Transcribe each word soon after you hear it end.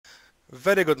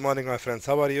Very good morning, my friends.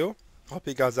 How are you? Hope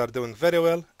you guys are doing very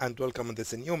well and welcome to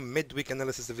this new midweek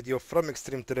analysis video from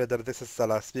Extreme Trader. This is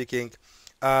Salah speaking.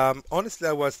 Honestly,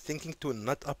 I was thinking to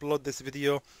not upload this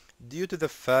video due to the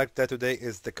fact that today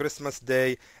is the Christmas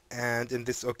day, and in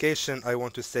this occasion, I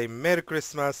want to say Merry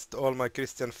Christmas to all my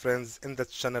Christian friends in the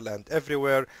channel and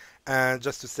everywhere, and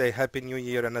just to say Happy New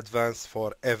Year in advance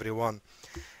for everyone.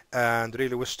 And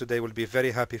really wish today will be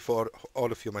very happy for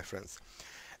all of you, my friends.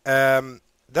 Um,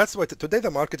 that's why today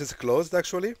the market is closed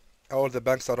actually. All the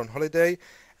banks are on holiday,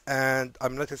 and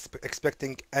I'm not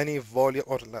expecting any volume,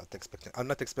 or not expecting, I'm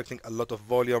not expecting a lot of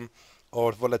volume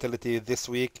or volatility this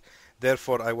week.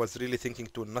 Therefore, I was really thinking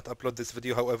to not upload this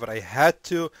video. However, I had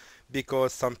to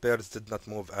because some pairs did not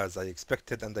move as I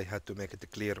expected, and I had to make it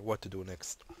clear what to do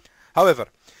next. However,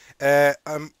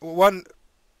 one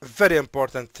very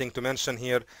important thing to mention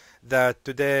here that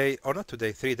today, or not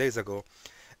today, 3 days ago,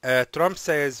 Trump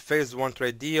says phase one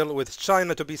trade deal with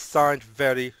China to be signed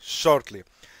very shortly.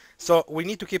 So we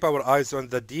need to keep our eyes on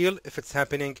the deal. If it's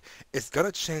happening, it's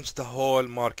gonna change the whole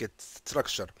market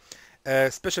structure,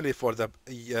 especially for the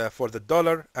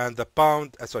dollar and the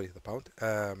pound. Sorry, the pound,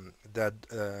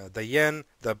 the yen,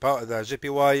 the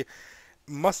JPY.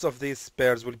 Most of these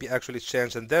pairs will be actually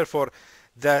changed, and therefore,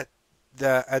 the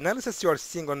the analysis you are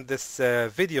seeing on this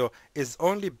video is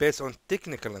only based on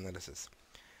technical analysis.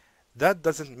 That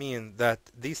doesn't mean that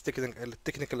these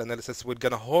technical analysis will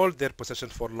gonna hold their position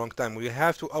for a long time. We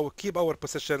have to keep our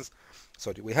positions,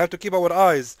 sorry, we have to keep our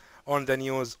eyes on the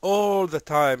news all the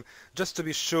time just to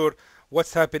be sure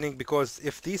what's happening, because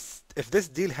if this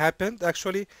deal happened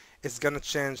actually, it's gonna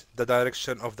change the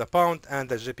direction of the pound and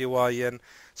the JPY yen.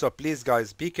 So please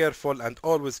guys, be careful and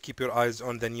always keep your eyes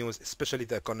on the news, especially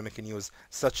the economic news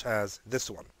such as this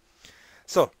one.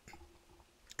 So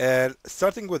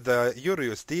starting with the Euro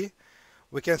USD,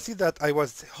 we can see that I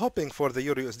was hoping for the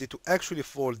Euro USD to actually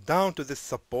fall down to this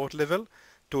support level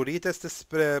to retest this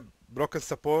broken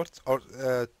support, or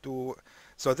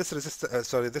so this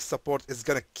this support is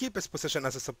gonna keep its position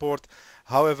as a support.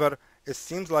 However, it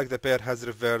seems like the pair has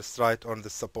reversed right on the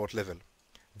support level.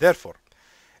 Therefore,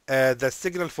 the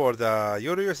signal for the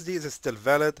Euro USD is still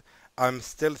valid. I'm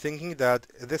still thinking that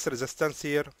this resistance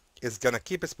here is gonna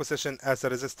keep its position as a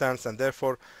resistance, and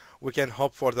therefore we can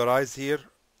hope for the rise here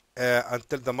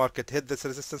until the market hit this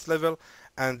resistance level,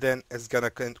 and then it's gonna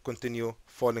continue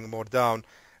falling more down,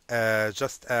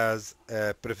 just as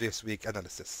previous week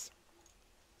analysis.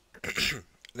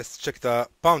 Let's check the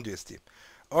pound USD.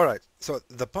 All right, so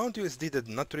the pound USD did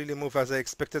not really move as I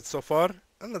expected so far.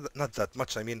 Not that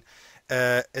much. I mean,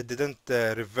 it didn't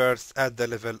reverse at the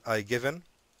level I given.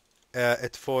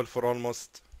 It fall for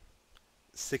almost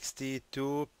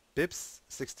 62 pips,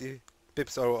 60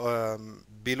 pips or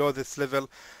below this level.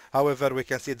 However, we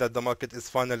can see that the market is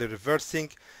finally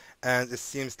reversing, and it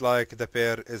seems like the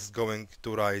pair is going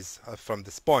to rise from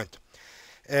this point.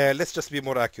 Let's just be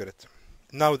more accurate.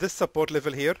 Now this support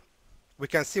level here, we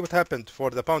can see what happened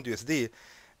for the pound USD,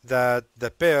 that the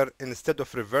pair, instead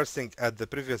of reversing at the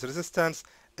previous resistance,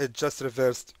 it just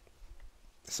reversed,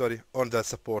 sorry, on the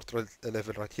support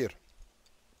level right here.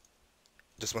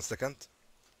 Just 1 second.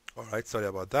 All right, sorry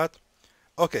about that.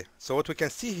 Okay, so what we can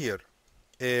see here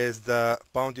is the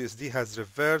pound USD has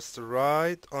reversed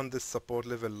right on this support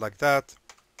level like that.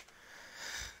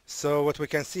 So what we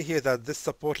can see here, that this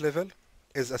support level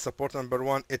is a support number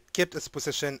one. It kept its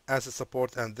position as a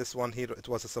support, and this one here, it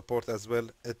was a support as well.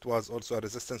 It was also a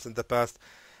resistance in the past,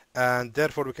 and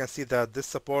therefore we can see that this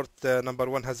support number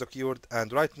one has occurred,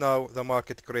 and right now the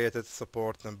market created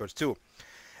support number two.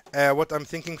 What I'm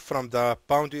thinking from the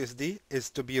pound USD is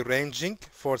to be ranging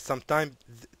for some time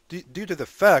due to the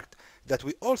fact that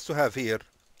we also have here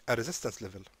a resistance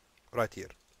level right here.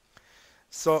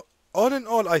 So all in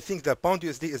all, I think the pound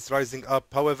USD is rising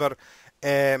up. However,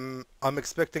 I'm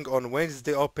expecting on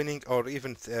Wednesday opening, or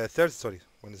even Thursday, sorry,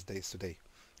 Wednesday is today.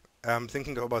 I'm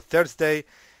thinking about Thursday.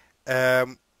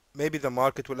 Maybe the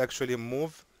market will actually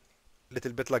move a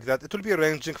little bit like that. It will be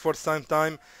ranging for some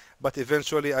time, but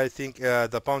eventually I think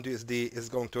the pound USD is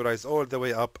going to rise all the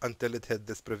way up until it hit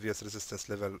this previous resistance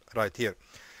level right here.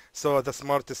 So the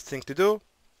smartest thing to do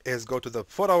is go to the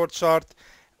 4-hour chart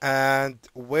and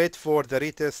wait for the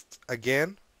retest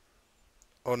again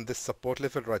on this support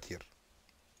level right here.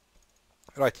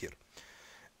 Right here.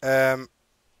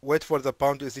 Wait for the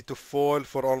pound USD to fall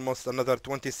for almost another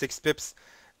 26 pips.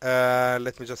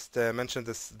 Let me just mention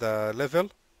the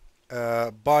level.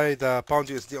 Buy the pound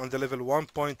USD on the level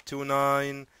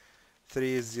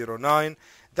 1.29309.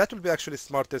 That will be actually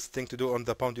smartest thing to do on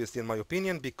the pound USD in my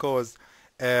opinion, because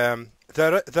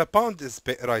The pound is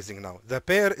rising now. The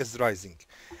pair is rising.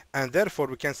 And therefore,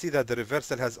 we can see that the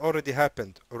reversal has already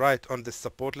happened right on this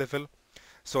support level.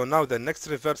 So now the next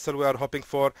reversal we are hoping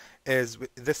for is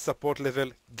this support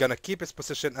level gonna keep its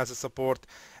position as a support,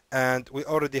 and we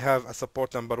already have a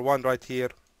support number 1 right here.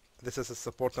 This is a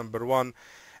support number 1,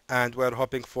 and we're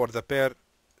hoping for the pair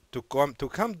to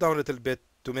come down a little bit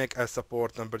to make a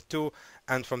support number 2,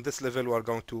 and from this level we are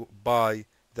going to buy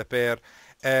the pair.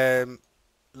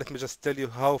 Let me just tell you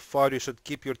how far you should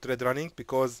keep your trade running,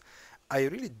 because I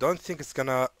really don't think it's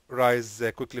gonna rise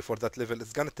quickly for that level.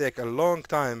 It's gonna take a long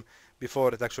time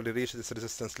before it actually reaches this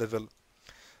resistance level.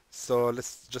 So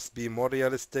let's just be more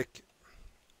realistic.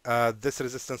 This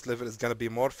resistance level is gonna be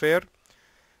more fair.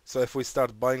 So if we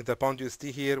start buying the pound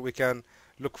USD here, we can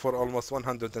look for almost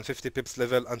 150 pips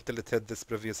level until it hit this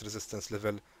previous resistance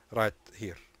level right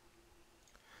here.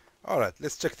 Alright,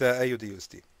 let's check the AUD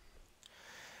USD.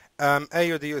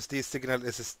 AUD USD signal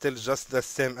is still just the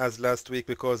same as last week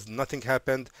because nothing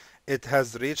happened. It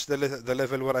has reached the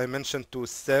level where I mentioned to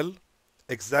sell.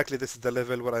 Exactly, this is the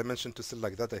level where I mentioned to sell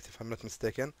like that, if I'm not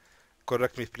mistaken.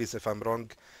 Correct me please if I'm wrong,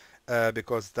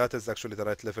 because that is actually the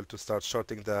right level to start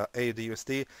shorting the AUD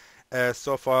USD.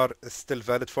 So far it's still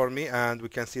valid for me, and we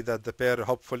can see that the pair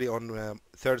hopefully on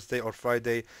Thursday or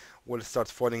Friday will start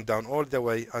falling down all the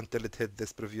way until it hit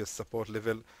this previous support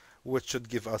level, which should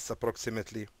give us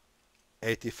approximately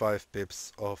 85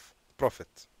 pips of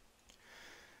profit.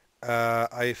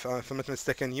 If I'm not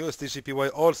mistaken, USD/JPY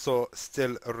also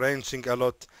still ranging a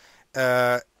lot.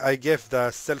 I gave the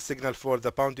sell signal for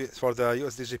the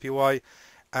USD/JPY,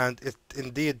 and it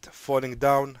indeed falling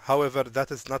down. However, that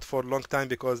is not for a long time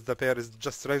because the pair is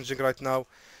just ranging right now.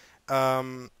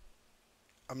 I'm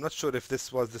not sure if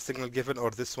this was the signal given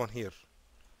or this one here.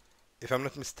 If I'm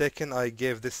not mistaken, I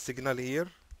gave this signal here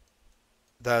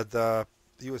that the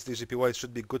USD/JPY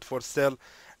should be good for sell,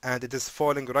 and it is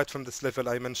falling right from this level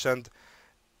I mentioned.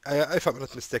 If I'm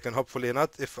not mistaken, hopefully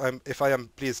not. If I am,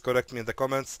 please correct me in the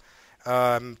comments.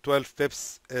 12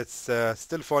 pips, it's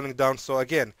still falling down. So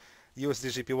again,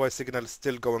 USD/JPY signal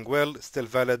still going well, still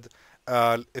valid.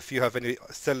 If you have any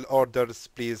sell orders,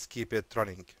 please keep it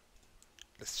running.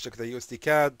 Let's check the USD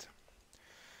CAD.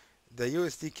 The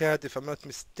USD CAD, if I'm not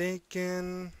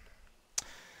mistaken,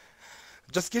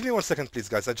 just give me 1 second, please,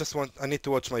 guys. I need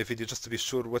to watch my video just to be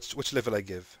sure which level I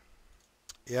give.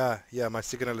 Yeah, my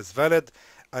signal is valid.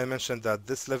 I mentioned that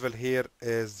this level here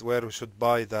is where we should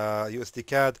buy the USD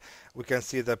CAD. We can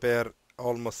see the pair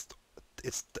almost,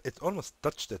 it almost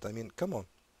touched it. I mean, come on.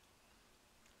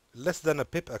 Less than a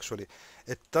pip, actually.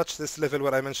 It touched this level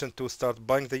where I mentioned to start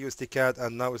buying the USD CAD,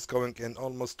 and now it's going in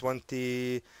almost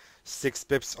 26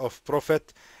 pips of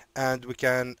profit. And we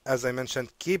can, as I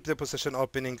mentioned, keep the position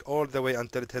opening all the way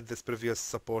until it hit this previous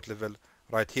support level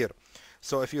right here.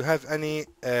 So if you have any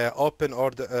open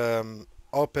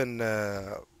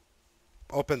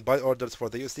buy orders for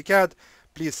the USD CAD,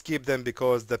 please keep them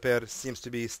because the pair seems to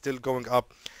be still going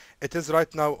up. It is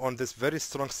right now on this very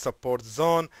strong support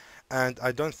zone, and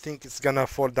I don't think it's gonna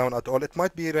fall down at all. It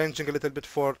might be ranging a little bit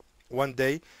for 1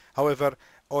 day. However,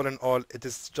 all in all, it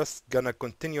is just gonna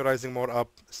continue rising more up,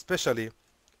 especially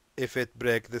if it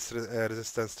break this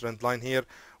resistance trend line here,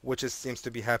 which seems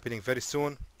to be happening very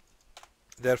soon.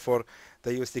 Therefore,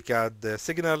 the USD CAD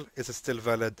signal is still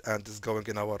valid and is going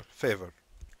in our favor.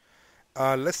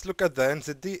 Let's look at the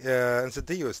NZD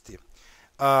USD.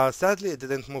 Sadly, it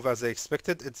didn't move as I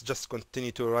expected. It's just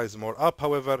continued to rise more up.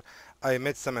 However, I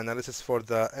made some analysis for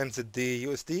the NZD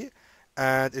USD,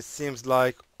 and it seems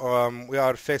like we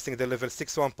are facing the level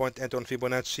 61.8 on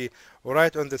Fibonacci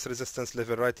right on this resistance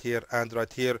level right here and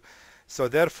right here. So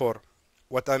therefore,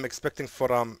 what I'm expecting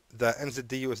from the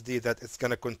NZD USD, that it's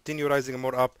going to continue rising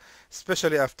more up,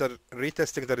 especially after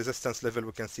retesting the resistance level.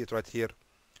 We can see it right here.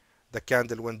 The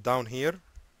candle went down here.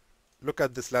 Look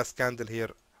at this last candle here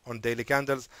on daily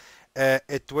candles.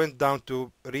 It went down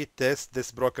to retest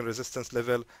this broken resistance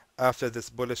level after this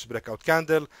bullish breakout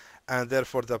candle, and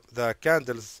therefore the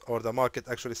candles or the market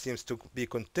actually seems to be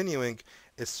continuing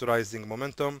its rising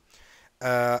momentum.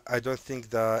 I don't think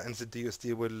the NZD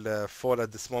USD will fall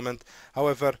at this moment.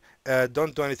 However,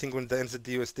 don't do anything with the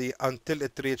NZD USD until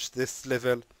it reaches this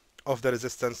level of the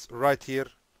resistance right here.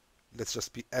 Let's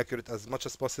just be accurate as much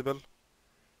as possible.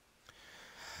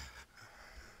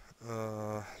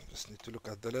 Just need to look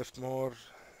at the left more.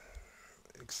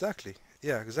 Exactly.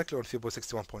 Yeah, exactly on Fibo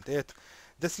 61.8.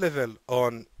 This level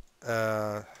on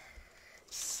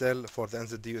sell for the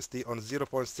NZD USD on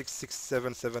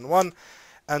 0.66771.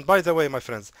 And by the way, my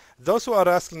friends, those who are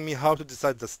asking me how to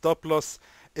decide the stop loss,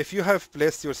 if you have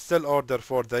placed your sell order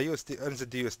for the USD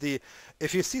NZD,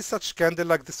 if you see such candle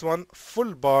like this one,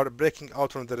 full bar breaking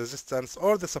out from the resistance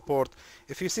or the support,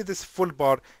 if you see this full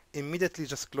bar, immediately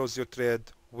just close your trade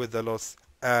with the loss.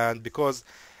 And because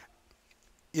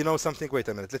you know something, wait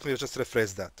a minute, let me just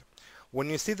rephrase that. When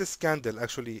you see this candle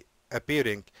actually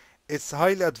appearing, it's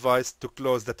highly advised to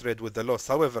close the trade with the loss.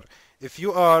 However, if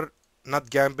you are not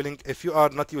gambling, if you are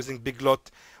not using big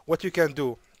lot, what you can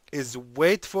do is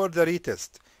wait for the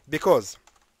retest, because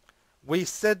we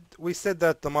said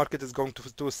that the market is going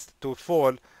to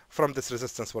fall from this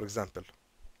resistance, for example.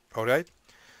 All right.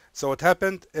 So what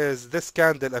happened is this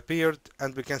candle appeared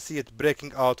and we can see it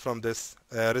breaking out from this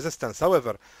resistance.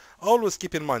 However, always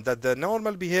keep in mind that the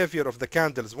normal behavior of the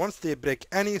candles once they break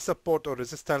any support or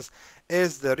resistance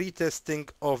is the retesting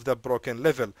of the broken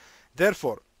level.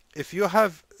 Therefore, if you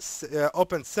have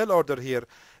opened sell order here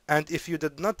and if you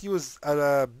did not use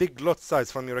a big lot size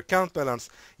from your account balance,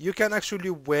 you can actually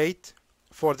wait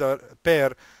for the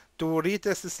pair to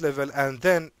retest this level and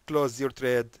then close your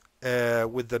trade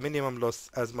with the minimum loss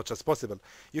as much as possible.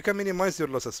 You can minimize your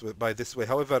losses by this way.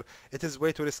 However, it is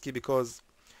way too risky, because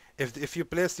if you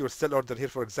place your sell order here,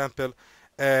 for example,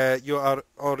 you are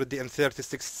already in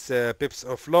 36 pips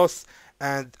of loss,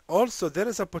 and also there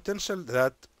is a potential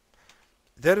that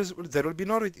there will be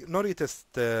no retest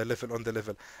level on the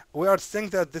level. We are saying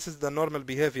that this is the normal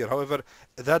behavior. However,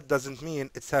 that doesn't mean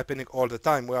it's happening all the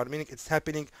time. We are meaning it's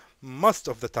happening most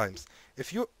of the times.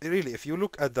 If you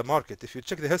look at the market, if you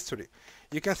check the history,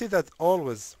 you can see that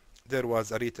always there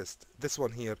was a retest. This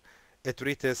one here, it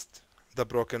retest the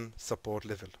broken support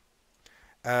level.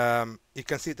 You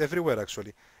can see it everywhere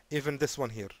actually. Even this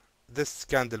one here, this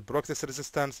candle broke this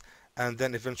resistance, and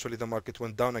then eventually the market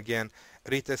went down again,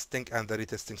 retesting, and the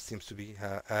retesting seems to be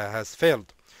has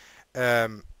failed.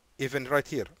 Even right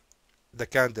here, the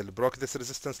candle broke this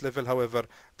resistance level. However,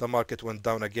 the market went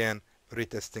down again,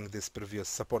 retesting this previous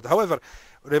support. However,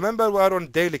 remember we are on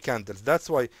daily candles. That's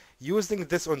why using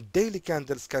this on daily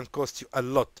candles can cost you a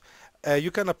lot.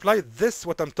 You can apply this,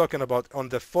 what I'm talking about, on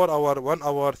the 4-hour,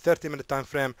 1-hour, 30-minute time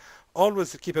frame.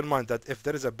 Always keep in mind that if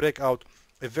there is a breakout,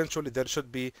 eventually there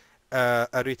should be a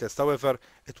retest. However,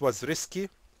 it was risky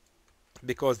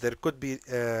because there could be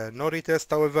no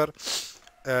retest. However,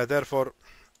 therefore,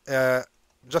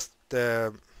 just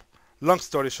long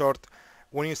story short,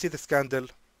 when you see this candle,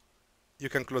 you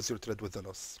can close your trade with a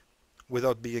loss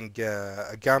without being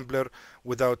a gambler,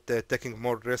 without taking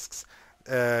more risks,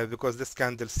 because this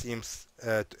candle seems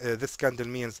this candle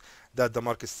means that the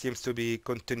market seems to be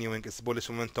continuing its bullish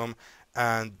momentum,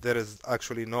 and there is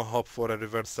actually no hope for a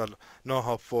reversal, no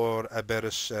hope for a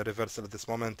bearish reversal at this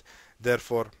moment.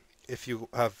 Therefore, if you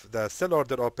have the sell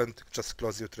order opened, just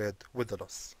close your trade with the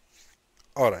loss.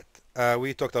 All right,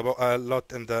 we talked about a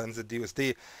lot in the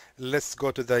USD. Let's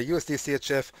go to the USD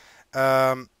CHF.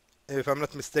 If I'm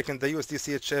not mistaken, the USD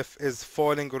CHF is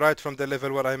falling right from the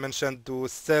level where I mentioned to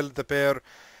sell the pair,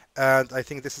 and I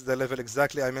think this is the level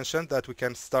exactly I mentioned that we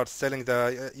can start selling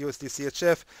the USD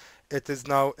CHF. It is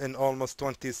now in almost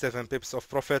 27 pips of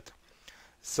profit.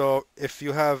 So if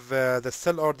you have the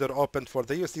sell order opened for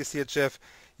the USD CHF,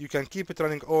 you can keep it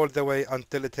running all the way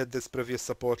until it hit this previous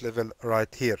support level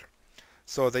right here.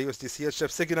 So the USD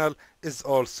CHF signal is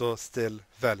also still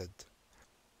valid.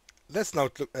 Let's now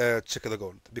check the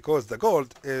gold, because the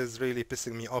gold is really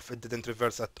pissing me off. It didn't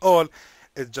reverse at all.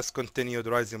 It just continued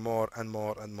rising more and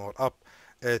more and more up.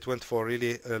 It went for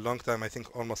really a long time, I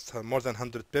think almost more than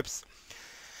 100 pips.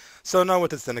 So now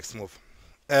what is the next move?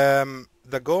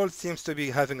 The gold seems to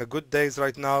be having a good days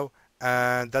right now,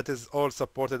 and that is all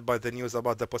supported by the news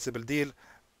about the possible deal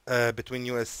between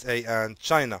USA and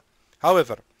China.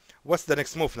 However, what's the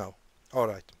next move now? All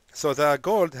right. So the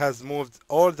gold has moved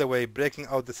all the way, breaking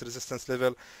out this resistance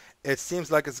level. It seems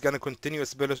like it's going to continue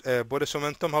its bullish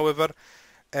momentum. However,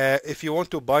 if you want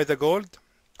to buy the gold,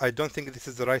 I don't think this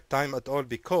is the right time at all,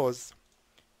 because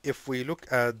if we look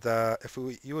at if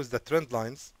we use the trend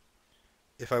lines,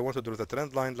 if I want to draw the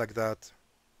trend line like that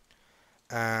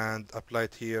and apply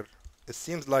it here, it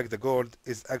seems like the gold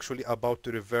is actually about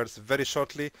to reverse very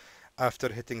shortly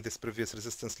after hitting this previous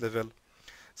resistance level.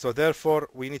 So therefore,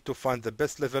 we need to find the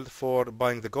best level for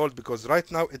buying the gold, because right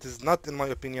now it is not, in my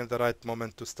opinion, the right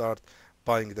moment to start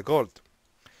buying the gold.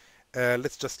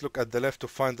 Let's just look at the left to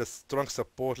find the strong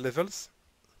support levels.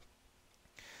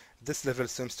 This level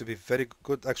seems to be very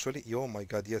good actually. Oh my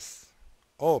god, yes.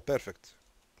 Oh, perfect.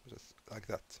 Just like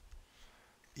that.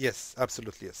 Yes,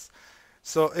 absolutely yes.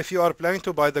 So if you are planning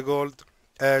to buy the gold,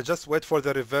 just wait for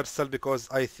the reversal, because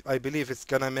I believe it's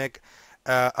gonna make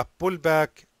a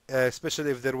pullback,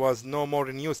 especially if there was no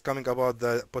more news coming about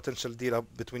the potential deal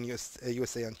between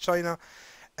USA and China.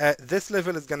 This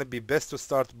level is going to be best to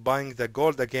start buying the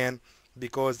gold again,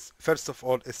 because first of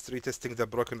all it's retesting the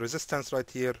broken resistance right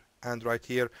here and right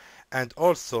here, and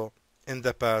also in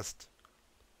the past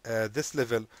this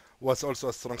level was also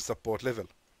a strong support level.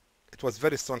 It was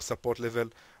very strong support level.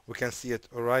 We can see it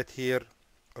right here,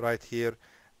 right here,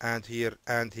 and here,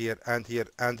 and here, and here,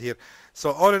 and here.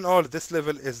 So all in all, this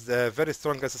level is very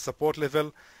strong as a support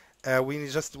level. We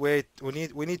just wait.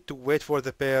 We need to wait for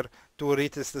the pair to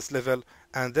retest this level,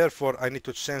 and therefore I need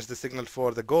to change the signal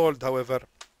for the gold. However,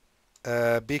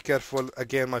 be careful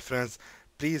again, my friends.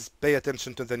 Please pay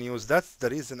attention to the news. That's the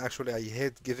reason actually I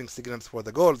hate giving signals for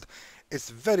the gold. It's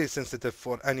very sensitive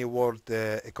for any world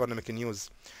economic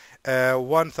news.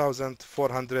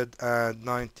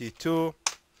 1492.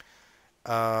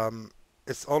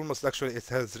 It's almost, actually it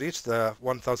has reached the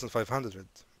 1500.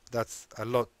 That's a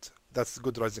lot. That's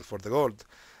good rising for the gold.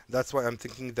 That's why I'm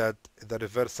thinking that the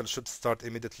reversal should start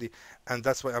immediately, and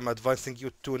that's why I'm advising you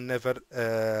to never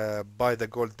buy the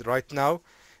gold right now,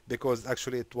 because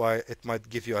actually it might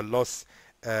give you a loss.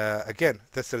 Again,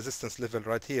 this resistance level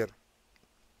right here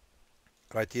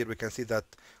we can see that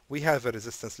we have a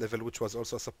resistance level which was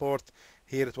also support.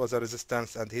 Here it was a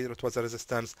resistance, and here it was a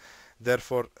resistance.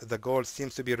 Therefore the gold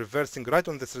seems to be reversing right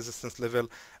on this resistance level.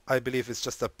 I believe it's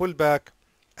just a pullback,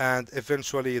 and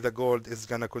eventually the gold is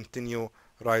gonna continue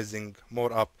rising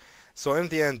more up. So in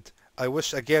the end, I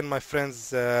wish again, my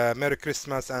friends, Merry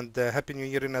Christmas and Happy New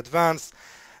Year in advance.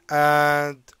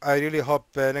 And I really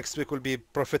hope next week will be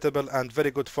profitable and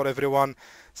very good for everyone.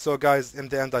 So guys, in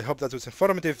the end, I hope that was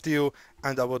informative to you,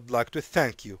 and I would like to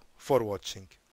thank you for watching.